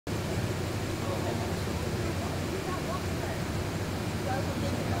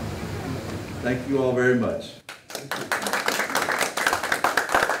Thank you all very much.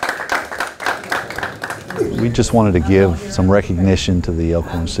 We just wanted to give some recognition to the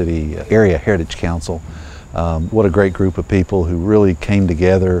Elkhorn City Area Heritage Council. What a great group of people who really came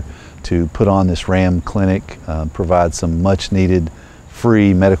together to put on this RAM clinic, provide some much needed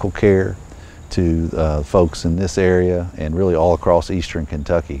free medical care to folks in this area and really all across eastern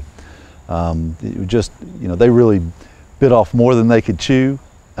Kentucky. They really bit off more than they could chew,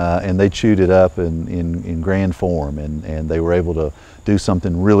 and they chewed it up in grand form, and they were able to do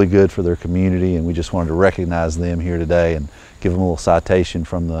something really good for their community, and we just wanted to recognize them here today and give them a little citation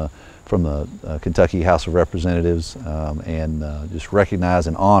from the Kentucky House of Representatives, and just recognize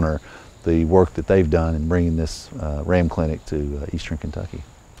and honor the work that they've done in bringing this RAM clinic to eastern Kentucky.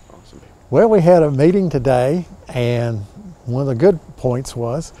 Awesome. Well, we had a meeting today, and one of the good points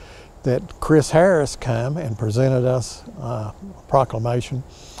was that Chris Harris came and presented us a proclamation,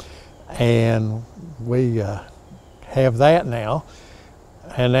 and we have that now,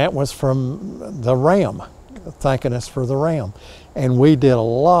 and that was from the RAM, thanking us for the RAM. And we did a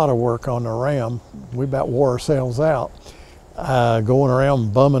lot of work on the RAM. We about wore ourselves out, going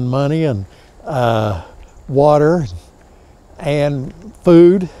around bumming money and water and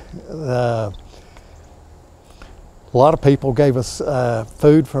food. A lot of people gave us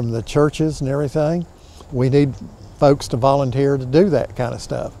food from the churches and everything. We need folks to volunteer to do that kind of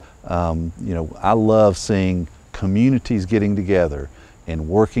stuff. I love seeing communities getting together and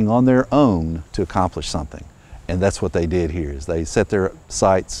working on their own to accomplish something. And that's what they did here, is they set their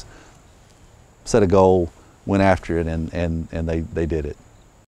sights, set a goal, went after it, and they did it.